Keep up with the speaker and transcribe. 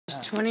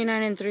It's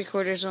 29 and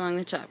 3/4 along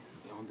the top.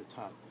 On the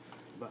top,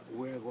 but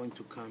we're going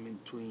to come in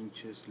 2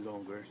 inches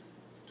longer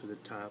to the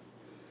top,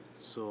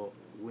 so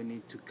we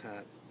need to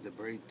cut the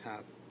very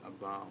top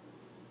about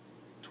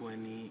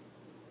 27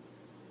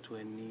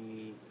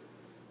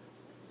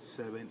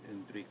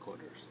 and 3/4.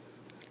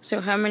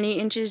 So how many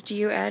inches do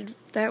you add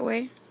that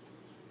way?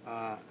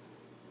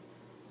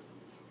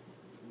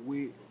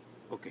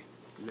 Okay,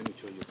 let me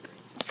show you.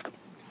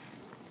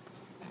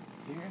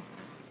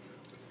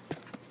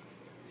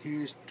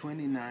 Here's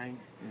 29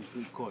 and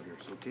 3/4,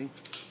 okay?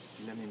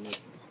 Let me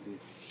make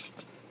this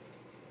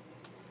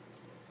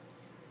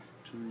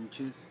 2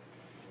 inches.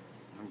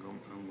 I'm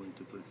going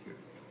to put here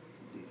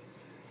this.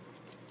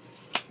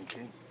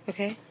 Okay?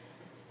 Okay.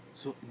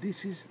 So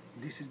this is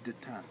the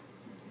top,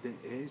 the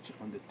edge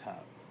on the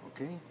top,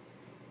 okay?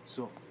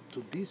 So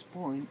to this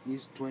point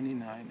is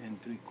 29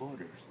 and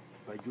 3/4,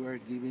 but you are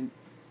giving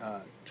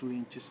 2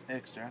 inches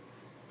extra,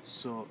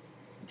 so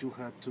you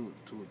have to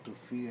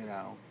figure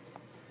out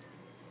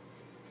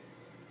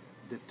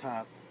the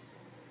top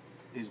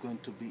is going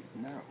to be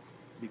narrow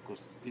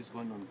because it's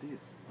going on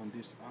this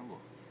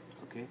angle,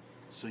 okay?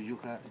 So you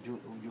have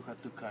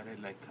to cut it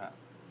like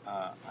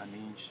an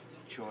inch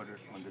shorter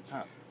on the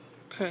top.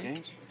 Correct.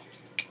 Okay?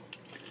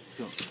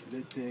 So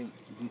let's say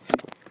this is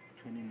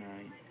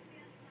 29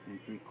 and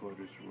 3/4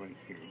 right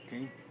here,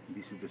 okay?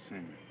 This is the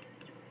center.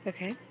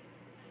 Okay.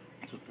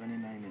 So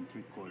 29 and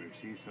 3/4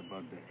 is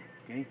about there,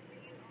 okay?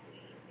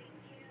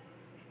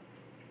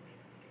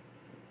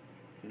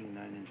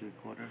 29 and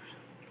 3/4,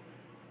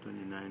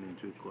 29 and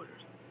 3/4.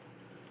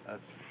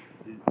 This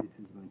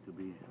is going to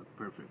be a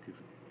perfect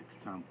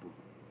example,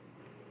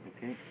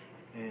 okay?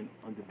 And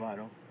on the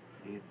bottom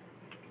is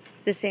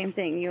the same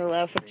thing. You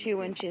allow for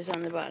 2 inches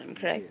on the bottom,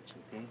 correct? Yes,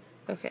 okay?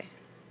 Okay.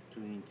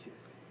 2 inches.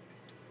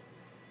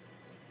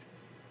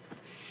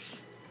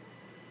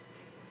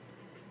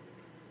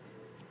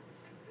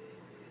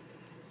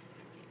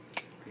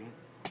 Okay.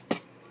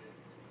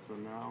 So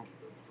now